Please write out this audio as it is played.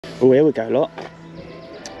Oh, here we go, look.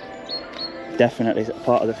 Definitely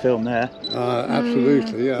part of the film there.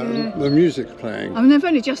 Absolutely, yeah. The music's playing. I mean, they've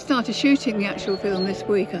only just started shooting the actual film this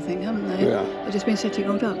week, I think, haven't they? Yeah. They've just been setting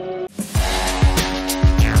it up.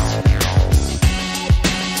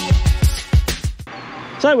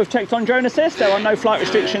 So we've checked on drone assist. There are no flight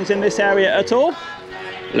restrictions in this area at all.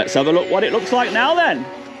 Let's have a look what it looks like now then.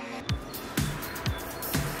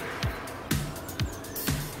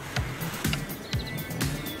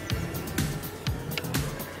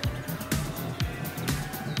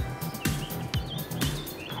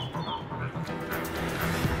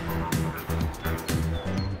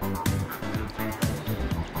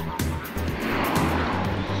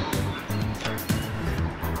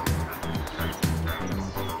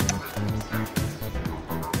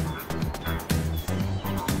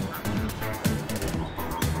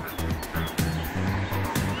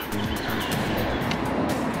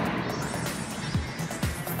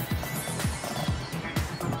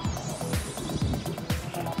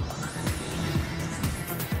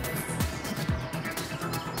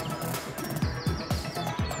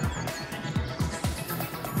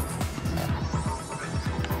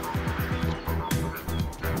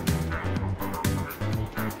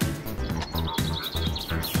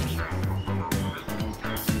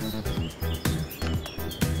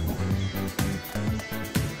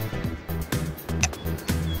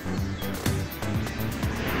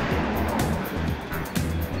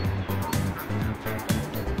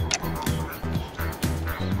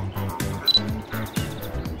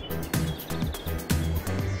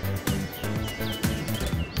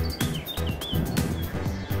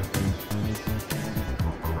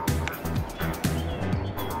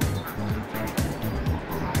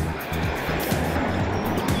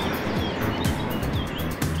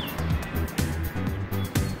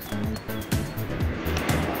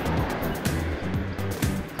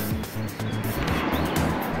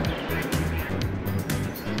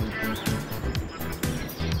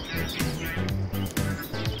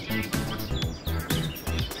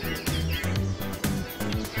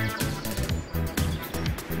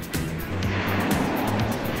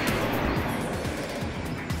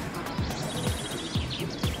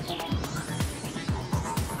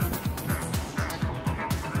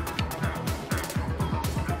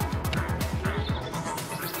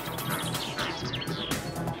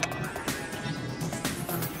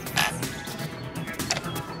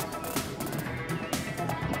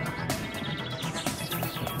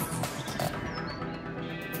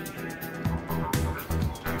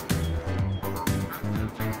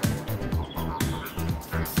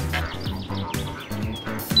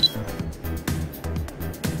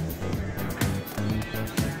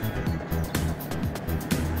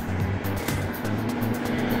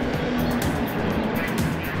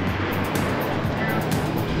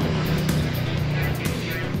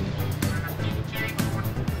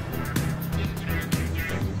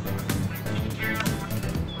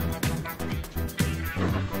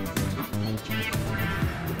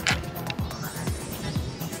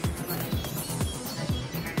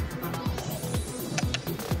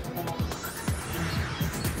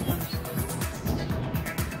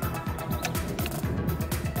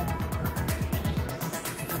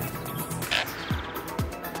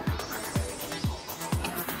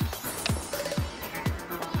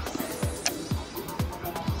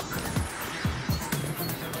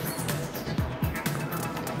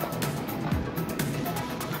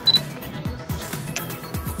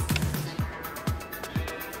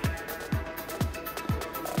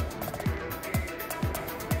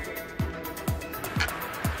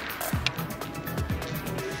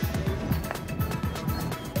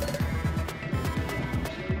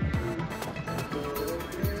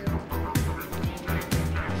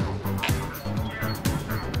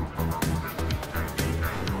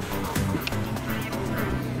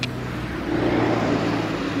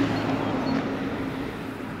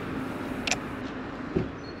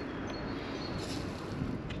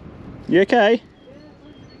 You okay?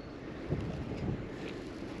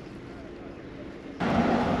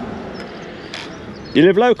 You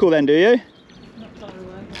live local then, do you? Not far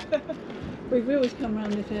away. We always come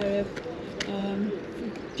around this area.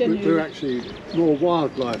 Generally. We're actually more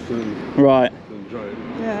wildlife than drone.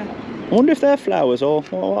 Yeah. I wonder if they're flowers or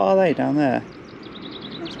what are they down there?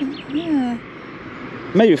 Yeah.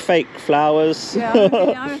 Maybe fake flowers. Yeah,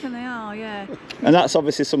 I reckon they are, yeah. And that's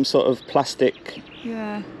obviously some sort of plastic.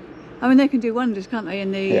 Yeah. I mean, they can do wonders, can't they,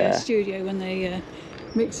 in the Yeah. studio when they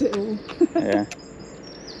mix it all. Yeah.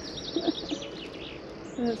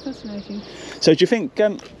 Yeah, that's fascinating. So do you think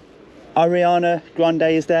Ariana Grande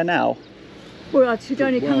is there now? Well, she'd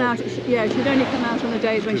only come out. Yeah, she'd only come out on the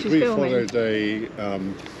days when she's filming. We followed a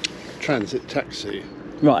transit taxi,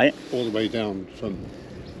 Right. all the way down from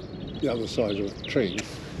the other side of the train,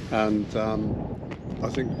 and I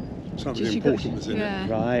think something important was in it.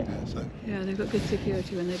 Right. Yeah, they've got good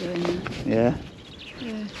security when they go in there. Yeah.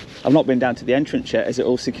 Yeah. I've not been down to the entrance yet. Is it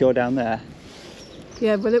all secure down there?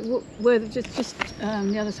 Yeah, well, we're just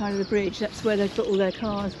the other side of the bridge. That's where they've got all their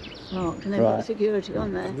cars parked, and they've got security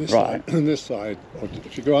on there. And this side,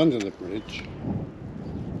 if you go under the bridge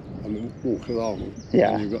and walk along,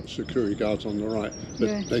 and you've got security guards on the right,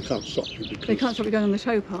 but they can't stop you because they can't stop you going on the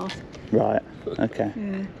towpath. Right. Okay.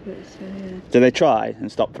 Yeah, but, Do they try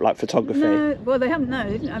and stop like photography? No, well they haven't. No,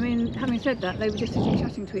 I mean, having said that, they were just sitting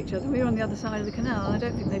chatting to each other. We were on the other side of the canal. I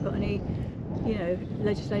don't think they've got any, you know,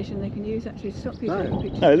 legislation they can use actually to stop people taking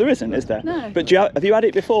pictures. No, there isn't, is there? No. But have you had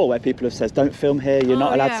it before where people have said, don't film here, you're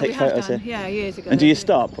not allowed to take photos here? Yeah, years ago. And do you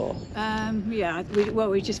stop? Or? Yeah,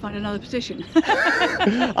 we just find another position.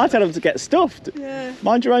 I tell them to get stuffed. Yeah.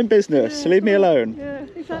 Mind your own business, leave me alone. Yeah,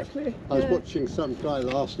 exactly. I was watching some guy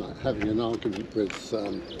last night having an argument with,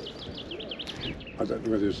 I don't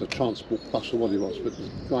know whether it was a transport bus or what he was, but the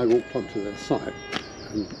guy walked onto their site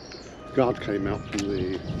and the guard came out from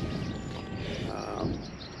the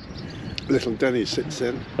little den he sits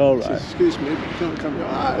in. Oh, right. Says, excuse me, but you can't come here.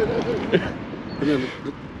 And then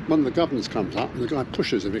one of the governors comes up and the guy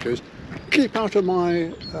pushes him. He goes, keep out of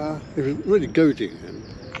my, he was really goading him,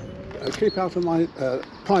 keep out of my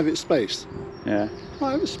private space. Yeah.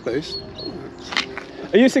 Private space?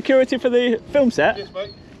 Are you security for the film set? Yes,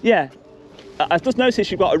 mate. Yeah. I've just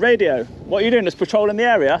noticed you've got a radio. What are you doing, just patrolling the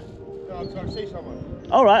area? No, I'm trying to see someone.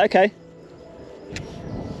 All right, okay.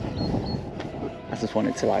 I just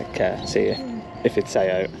wanted to like see if it'd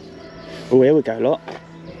say out. Oh, here we go, look.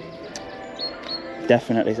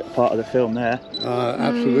 Definitely part of the film there.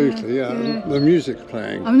 Absolutely, yeah. The music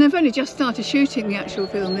playing. I mean, they've only just started shooting the actual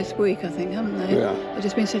film this week, I think, haven't they? Yeah. They've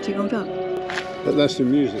just been setting it all up. But that's the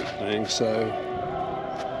music playing, so...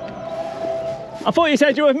 I thought you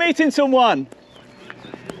said you were meeting someone.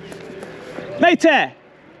 Matey!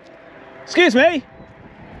 Excuse me?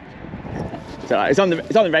 It's all right, it's on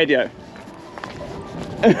the radio.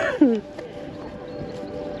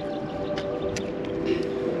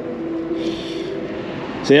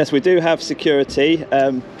 So yes, we do have security.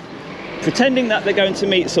 Pretending that they're going to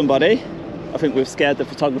meet somebody. I think we've scared the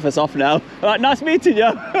photographers off now. All right, nice meeting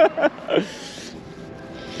you.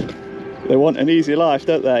 They want an easy life,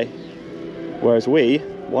 don't they? Whereas we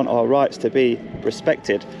want our rights to be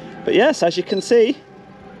respected. But yes, as you can see,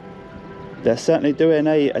 they're certainly doing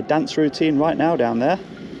a dance routine right now down there.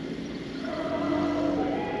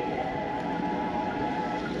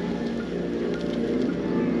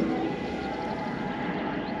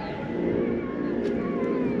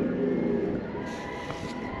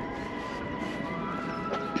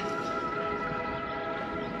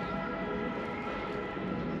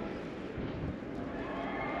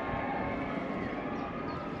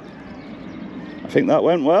 I think that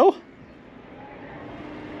went well.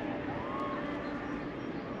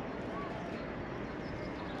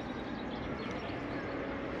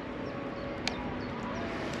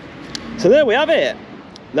 So there we have it.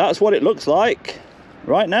 That's what it looks like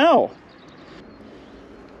right now.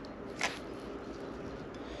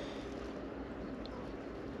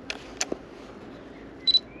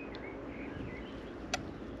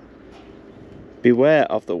 Beware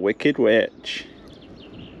of the wicked witch.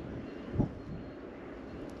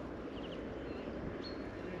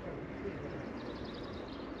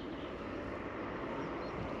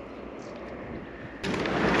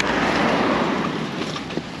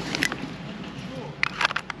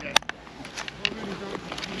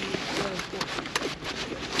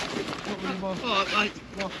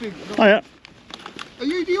 Oh yeah. Are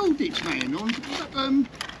you the audits man on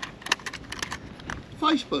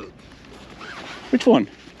Facebook? Which one?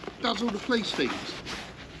 Does all the police things.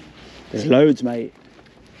 There's loads, mate.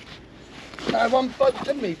 One bloke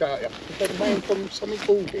told me about you. The man from something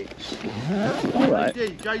audits. All right.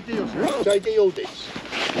 JD or something. JD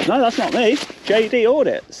audits. No, that's not me. JD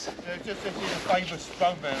audits. Yeah, just this is a famous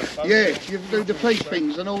phone man. Yeah, you do the police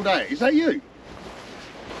things and all that. Is that you?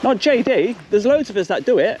 Not JD. There's loads of us that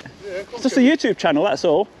do it. Yeah, it's just a YouTube channel, that's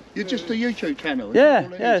all. You're just a YouTube channel? Yeah,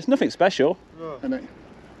 yeah, it's nothing special. Right.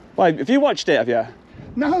 Why, have you watched it, have you?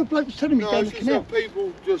 No, bloke was telling me down the canal.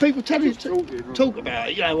 People tell you talk about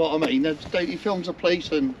it, you know what I mean. He films the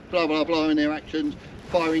police and blah blah blah in their actions,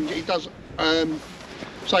 firing. He does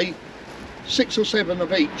say 6 or 7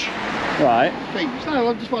 of each. Right. Things. No,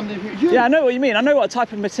 I'm just wondering if it's you. Yeah, I know what you mean. I know what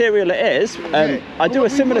type of material it is. I do a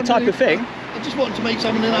similar type of thing. I just wanted to meet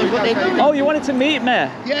someone who knows what they're doing. Oh, you wanted to meet me?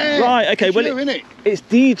 Yeah. Right, okay. It's Well, you, innit? it's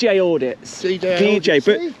djaudits. djaudits,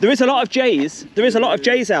 but see? there is a lot of J's. There is a lot of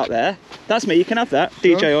J's out there. That's me, you can have that.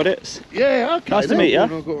 djaudits. Yeah, okay. Nice to meet you.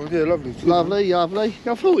 Yeah, lovely. Lovely.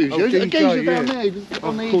 I thought it was you. A geezer down there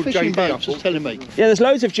on the fishing boats was telling me. Yeah, there's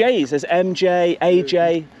loads of J's. There's MJ,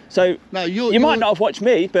 AJ. So No, you might not have watched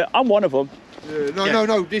me, but I'm one of them. Yeah,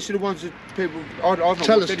 no. These are the ones that people. I've not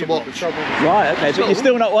Tell us watched to anyone, watch. but someone- Right, okay, but you've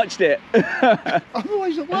still not watched it. I'm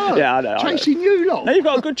always at work. Yeah, I know. Chasing you lot. No, you've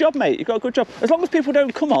got a good job, mate. You've got a good job. As long as people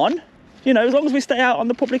don't come on, you know, as long as we stay out on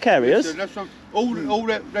the public areas. So that's not, all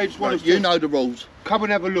that they just want us You to know the rules. come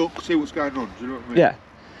and have a look, see what's going on. Do you know what I mean? Yeah.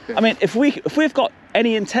 I mean, if we've got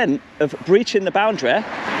any intent of breaching the boundary,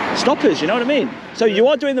 stop us, you know what I mean? So you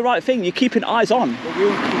are doing the right thing, you're keeping eyes on. But we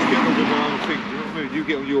all just get on with our own thing. Do you know what I mean? You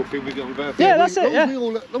get on your thing, we get on our thing. Yeah, that's it, yeah. We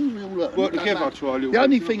all Work together, try a little The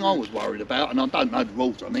only bit, thing you know I what was worried about, and I don't know the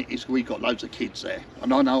rules on it, is we got loads of kids there,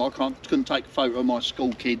 and I know I couldn't take a photo of my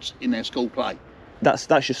school kids in their school play. That's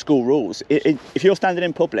your school rules. If you're standing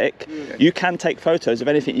in public, you can take photos of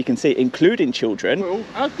anything you can see, including children. Well,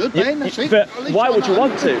 Oh, good then, that's it. But At least why I would you know.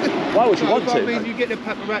 want to? Why would you want I to? mean, you get the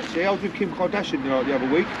paparazzi. I was with Kim Kardashian the other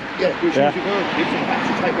week. Yeah. Which Yeah. was with her kids and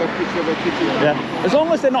had to take her picture of her kids. Yeah. As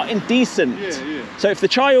long as they're not indecent. Yeah. So if the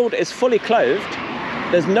child is fully clothed,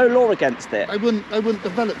 there's no law against it. They wouldn't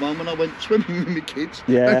develop one when I went swimming with my kids.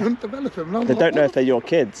 Yeah. They wouldn't develop them. They don't know if they're your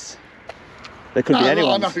kids. They could be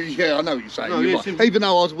anyone's. I know, yeah, I know what you're saying. No, You're yes, right. Even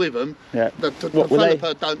though I was with them, Yeah. the What, were they-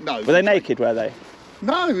 developer don't know. Were they naked, were they?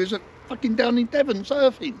 No, it was fucking down in Devon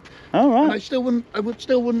surfing. Oh, And right. they still wouldn't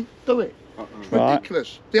do it. Right.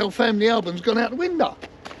 Ridiculous. The old family album's gone out the window.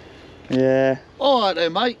 Yeah. All right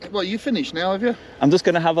then, mate. Well, you finished now, have you? I'm just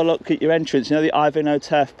going to have a look at your entrance. You know the Ivinghoe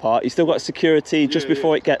turf part? You still got security just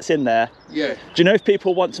before it gets in there. Yeah. Do you know if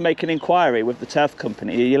people want to make an inquiry with the turf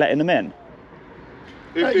company, are you letting them in?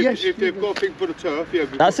 Yes. If they've got a thing for the turf, yeah.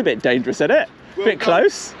 That's a bit dangerous, isn't it? Well, Bit no.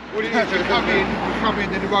 close. Well, it is. You come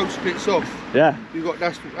in, then the road splits off. Yeah.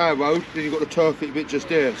 That's our road, then you've got the turf bit just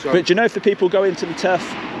there. So But do you know if the people go into the turf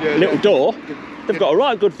Yeah, little yeah. door, they've got a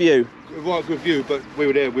right good view. right good view, but we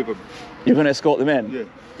were there with them. You're going to escort them in? Yeah.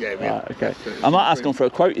 Yeah, we Right, okay. I might ask them for a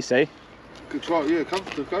quote, you see. Good try, yeah, come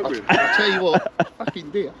with it. I'll tell you what,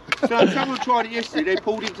 fucking dear. So someone tried it yesterday, they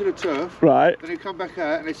pulled into the turf, Right. and they come back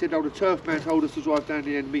out and they said, oh, the turf man told us to drive down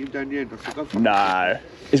the end, meet him down the end. I said, go fuck No.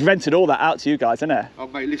 It's rented all that out to you guys, isn't it? Oh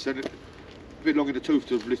mate, listen, a bit long in the tooth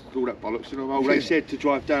to have listened to all that bollocks, you know. Oh, they said to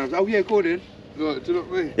drive down. I was, oh yeah, go on in. Like, do you know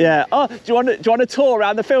what I mean? Yeah. Oh, do you want a tour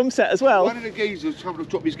around the film set as well? One of the geezers come to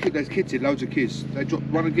drop his kid. There's kids in, loads of kids.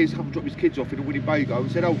 One of the geezers come to drop his kids off in a Winnebago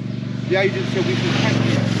and said, "Oh, the agent said we can camp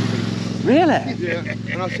here." Really? Yeah.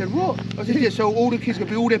 And I said, "What?" I said, "Yeah. So all the kids can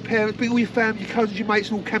be all their parents, be all your family, your cousins, your mates,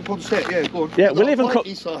 and all camp on set. Yeah, go on." Yeah, we'll even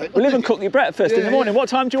cook you breakfast in the morning. What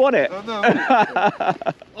time do you want it? I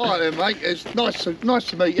know. All right then, mate. It's nice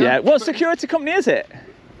to meet you. Yeah. What security company is it?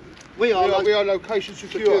 We are location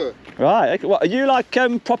secure. Right. Okay. What are you like?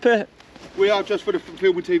 Proper? We are just for the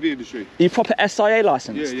film and TV industry. Are you proper SIA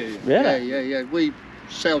licensed? Yeah. Really? Yeah. We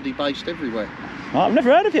Saudi based everywhere. Oh, I've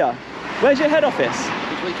never heard of you. Where's your head office?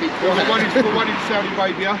 Because we keep We've got one in Saudi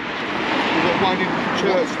Arabia. We've got one in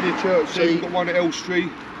Church, near Church. We've got one at Elstree.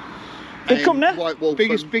 Big company? White Wolf.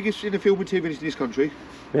 Biggest in the film and TV industry in this country.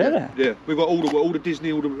 Really? Yeah. We've got all the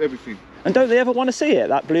Disney, all the everything. And don't they ever want to see it?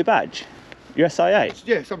 That blue badge? Your SIA?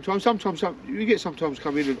 Yeah, sometimes you get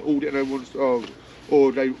come in and audit and they want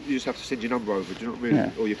or you just have to send your number over. Do you know what I mean?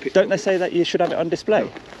 Yeah. Or your picture. Don't they say that you should have it on display?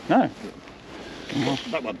 No.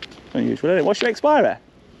 That one. Unusual, isn't it? What's your expiry?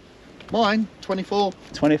 Mine, 24.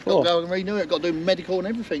 24. Got to go and renew it. Got to do medical and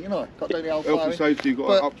everything, you know. Got to do the old Health and firing. safety, you've got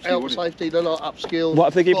But to upskill. health and innit? safety, the lot upskill. What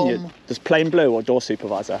have they given you? bomb. Just plain blue or door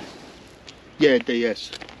supervisor? Yeah,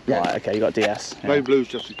 DS. Right, okay, you got DS. Yeah. Plain blue's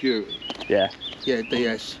just security. Yeah. Yeah,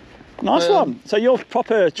 DS. Nice one. So you're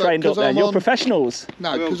proper trained up 'cause there. I'm You're on- professionals.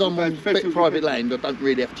 No, because I'm on bit private land, I don't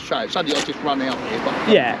really have to show it. Suddenly I just run out here. But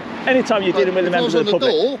Yeah. Anytime you're dealing with the if I members was of the on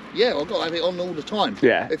public. door, yeah, I've got to have it on all the time.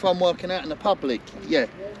 Yeah. If I'm working out in the public, yeah.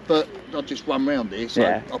 But I just run round here, so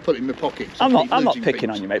Yeah. I'll put it in my pocket. so I'm I keep not losing picking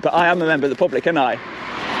things. on you, mate, but I am a member of the public, aren't I?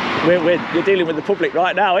 You're dealing with the public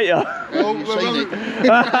right now, aren't you? Yeah, you've seen it.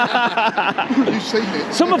 You've seen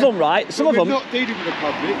it. Some of them, right? Some of We're them. not dealing with the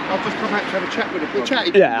public. I've just come out to have a chat with the public.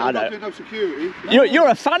 chatting. Yeah, I I'm know. not doing no security. You're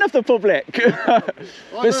a fan of the public.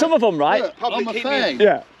 But some of them, right? Look, Public I'm a keep fan. me-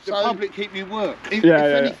 Yeah. The So- public keep me in work. If, Yeah,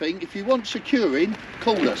 if yeah, anything, if you want securing,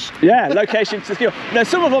 call us. Yeah, location secure. No,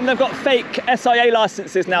 some of them, they've got fake SIA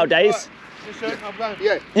licenses nowadays. Listen, I'm going.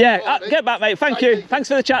 Yeah. Yeah, All right, then. get back, mate. Thank Take you. it. Thanks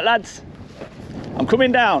for the chat, lads. I'm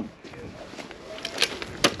coming down.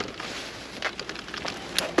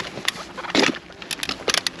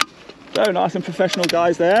 So nice and professional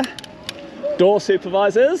guys there. Door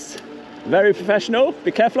supervisors, very professional.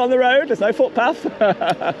 Be careful on the road, there's no footpath.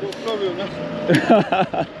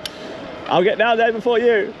 I'll get down there before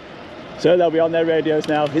you. So they'll be on their radios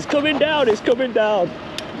now. He's coming down, he's coming down.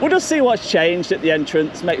 We'll just see what's changed at the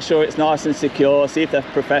entrance, make sure it's nice and secure, see if they're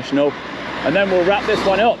professional, and then we'll wrap this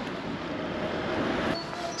one up.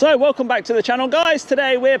 So welcome back to the channel guys.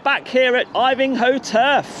 Today we're back here at Ivinghoe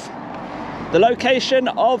Turf, the location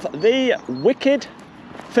of the Wicked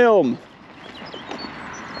film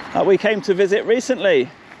that we came to visit recently.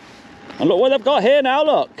 And look what they've got here now,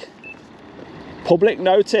 look. Public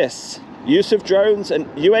notice, use of drones and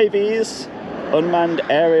UAVs, unmanned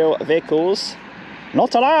aerial vehicles,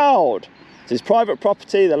 not allowed. This is private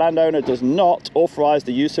property, the landowner does not authorise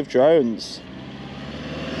the use of drones.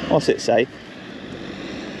 What's it say?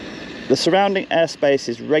 The surrounding airspace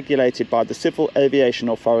is regulated by the Civil Aviation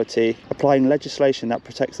Authority, applying legislation that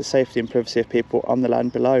protects the safety and privacy of people on the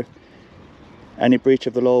land below. Any breach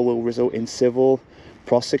of the law will result in civil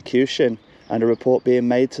prosecution and a report being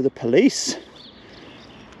made to the police.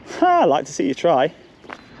 I'd like to see you try.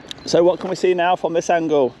 So what can we see now from this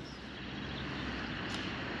angle?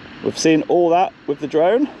 We've seen all that with the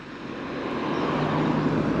drone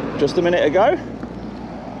just a minute ago.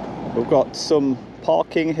 We've got some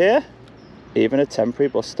parking here, even a temporary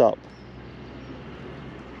bus stop.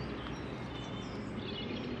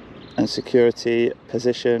 And security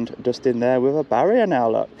positioned just in there with a barrier now,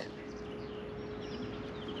 look.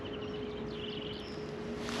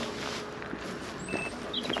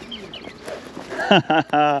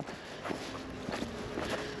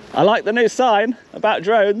 I like the new sign about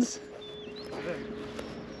drones.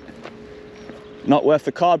 Not worth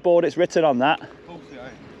the cardboard it's written on that. Of course it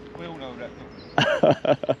ain't. We all know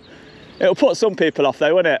that. It'll put some people off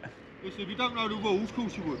though, won't it? Well, so if you don't know the rules, of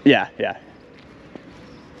course you would. Yeah, yeah.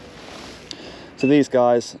 So these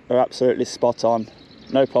guys are absolutely spot on.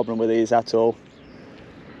 No problem with these at all.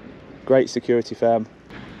 Great security firm.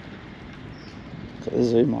 Got the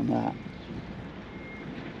zoom on that.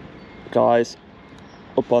 Guys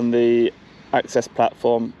up on the access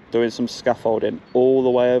platform doing some scaffolding all the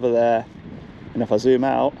way over there. And if I zoom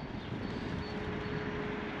out,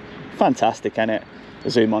 fantastic, isn't it? The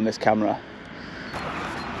zoom on this camera.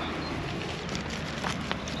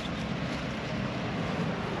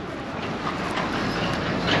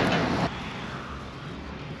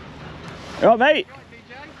 You all right, mate?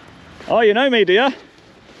 Oh, you know me, do you? I've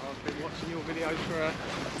been watching your videos for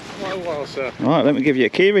quite a while, sir. Right, let me give you a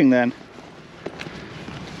keyring then.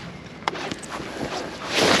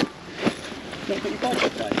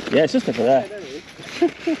 Yeah, it's just over there.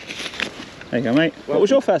 There you go, mate. What was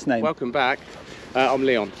your first name? Welcome back. I'm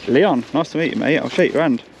Leon. Leon, nice to meet you, mate. I'll shake your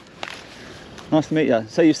hand. Nice to meet you.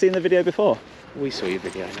 So you've seen the video before? We saw your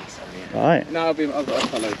video last time, yeah. Right. No, I've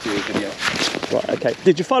followed your video. Right, okay.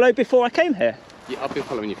 Did you follow before I came here? Yeah, I've been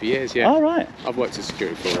following you for years, yeah. Oh, right. I've worked in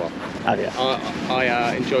security for a while. Have you?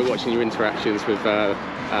 I enjoy watching your interactions with law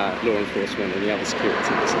enforcement and the other security.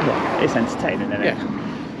 Yeah, it's entertaining, isn't it?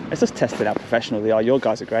 Yeah. It's just testing how professional they are. Your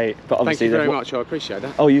guys are great. But obviously Thank you very much, I appreciate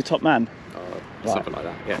that. Oh, you top man? Right. Something like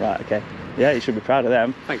that, yeah. Right, okay. Yeah, you should be proud of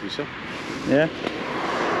them. Thank you, sir. Yeah.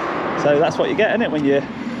 So that's what you get, isn't it? When you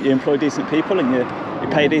employ decent people and you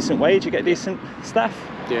pay a decent wage, you get decent staff.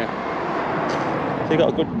 Yeah. So you got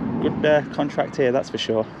a good contract here, that's for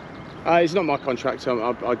sure. It's not my contract.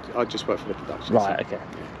 I just work for the production. Right, so. okay.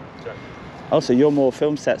 Oh, so you're more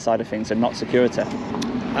film set side of things and not security?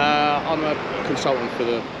 I'm a consultant for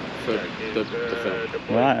the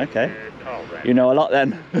film. Right, okay. You know a lot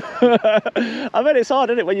then. I mean, it's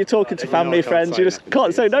hard, isn't it, when you're talking to family, friends, you just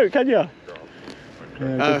can't say no, can you?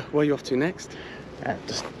 Where are you off to next?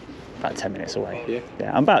 Just about 10 minutes away. Yeah?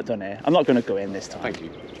 Yeah, I'm about done here. I'm not going to go in this time. Thank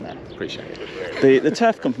you. No. Appreciate it. The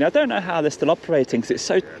turf company, I don't know how they're still operating because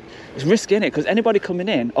it's risky, isn't it? Because anybody coming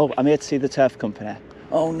in, oh, I'm here to see the turf company.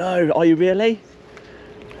 Oh no, are you really?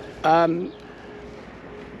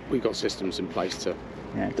 We've got systems in place to...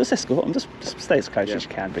 Yeah, just escort them, just stay as close as you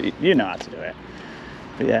can, but you know how to do it.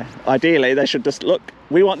 But yeah, ideally they should just look,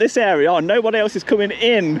 we want this area, nobody else is coming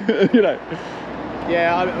in, you know.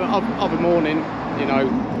 Yeah, of a morning, you know,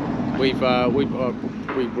 we've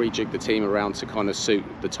rejigged the team around to kind of suit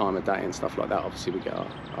the time of day and stuff like that. Obviously we get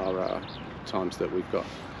our times that we've got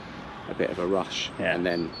a bit of a rush, yeah. And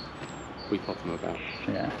then we pop them about.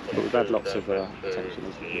 Yeah. But we've had lots of attention,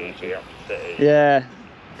 as you can imagine. Yeah.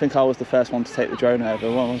 I think I was the first one to take the drone over,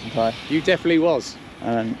 wasn't I? You definitely was.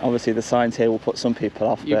 And obviously the signs here will put some people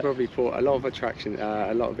off. You but probably brought a lot of attraction,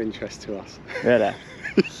 a lot of interest to us. really,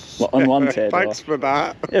 what, unwanted? Thanks for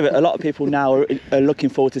that. Yeah, but a lot of people now are looking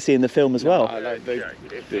forward to seeing the film as well. The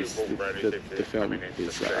film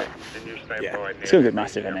is, yeah. It's going to be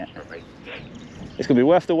massive, isn't it? It's going to be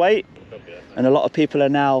worth the wait, and a lot of people are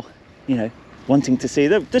now, you know, wanting to see.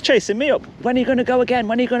 They're chasing me up. When are you going to go again?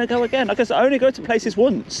 When are you going to go again? I guess I only go to places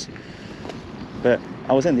once, but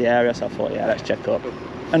I was in the area, so I thought, yeah, let's check up.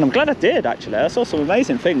 And I'm glad I did, actually. I saw some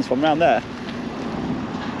amazing things from around there.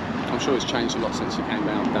 I'm sure it's changed a lot since you came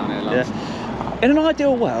down here last. Yeah. In an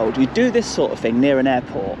ideal world, you do this sort of thing near an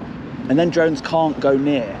airport, and then drones can't go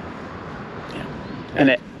near. Yeah. And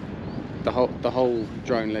it. The whole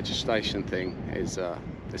drone legislation thing is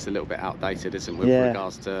it's a little bit outdated, isn't it, with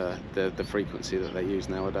regards to the frequency that they use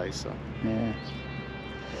nowadays. So. Yeah.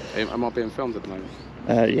 Am I being filmed at the moment?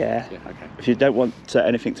 Yeah. Yeah. Okay. If you don't want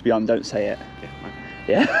anything to be on, don't say it.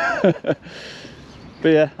 Yeah. Okay. Yeah. But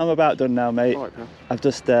yeah, I'm about done now, mate. All right, pal. I've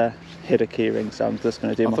just hit a keyring, so I'm just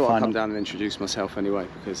going to do my I thought final. I'd come down and introduce myself anyway,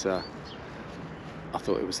 because I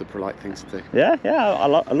thought it was the polite thing to do. Yeah, I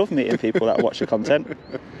love meeting people that watch the content.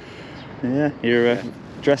 Yeah, you're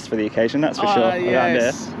dressed for the occasion, that's for sure.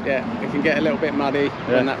 Yes. Around here. Yeah, it can get a little bit muddy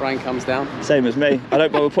when that rain comes down. Same as me. I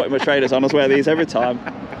don't bother putting my trainers on. I wear these every time.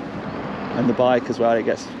 And the bike as well, it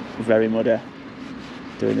gets very muddy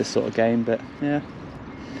doing this sort of game, but yeah.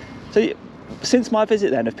 So since my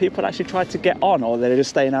visit then, have people actually tried to get on, or they're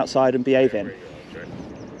just staying outside and behaving?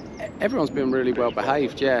 Everyone's been really well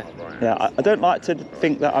behaved, yeah. Yeah, I don't like to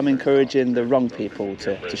think that I'm encouraging the wrong people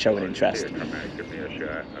to show an interest.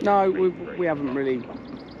 No, we haven't really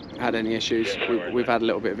had any issues. We've had a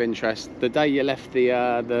little bit of interest. The day you left the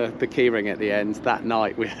keyring at the end, that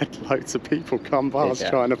night we had loads of people come past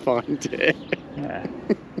trying to find it. Yeah.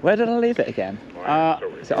 Where did I leave it again?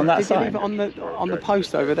 Is it on that did side? You leave it on the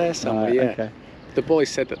post over there somewhere? Yeah. Okay. The boys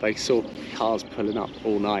said that they saw cars pulling up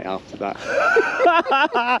all night after that.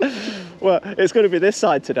 Well, it's going to be this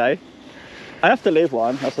side today. I have to leave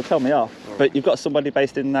one, else they'll tell me off. But you've got somebody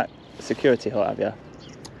based in that security hut, have you?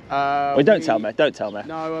 Well, don't tell me. Don't tell me.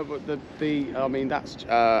 No, I mean that's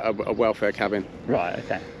a welfare cabin. Right.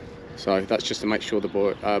 Okay. So that's just to make sure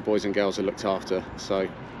the boys and girls are looked after, so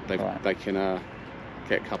they can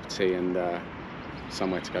get a cup of tea and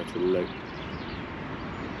somewhere to go to the loo.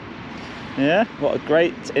 Yeah, what a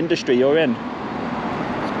great industry you're in.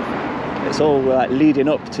 It's all like leading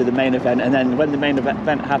up to the main event, and then when the main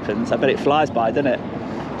event happens, I bet it flies by, doesn't it?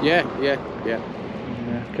 Yeah,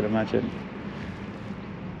 I can imagine.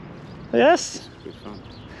 Yes. Good fun.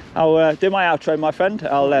 I'll do my outro, my friend.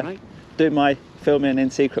 I'll do my filming in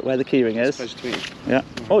secret where the keyring is. Pleasure to meet you. Yeah.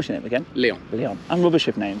 What was your name again? Leon. Leon. I'm rubbish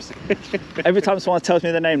with names. Every time someone tells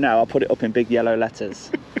me the name now, I'll put it up in big yellow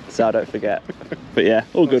letters so I don't forget. But yeah,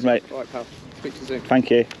 all good, mate. All right, pal. Speak to you soon. Thank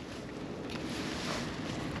you.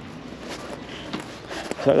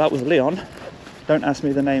 So that was Leon. Don't ask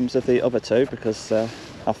me the names of the other two because I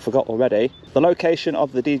forgot already. The location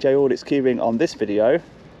of the djaudits keyring on this video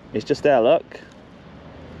is just there, look.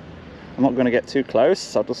 I'm not going to get too close,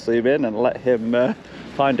 so I'll just zoom in and let him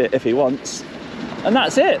find it if he wants. And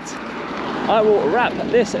that's it. I will wrap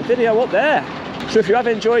this video up there. So if you have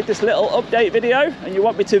enjoyed this little update video and you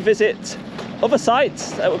want me to visit other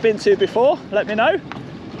sites that we've been to before, let me know.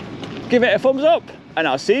 Give it a thumbs up and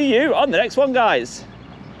I'll see you on the next one, guys.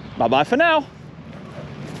 Bye bye for now.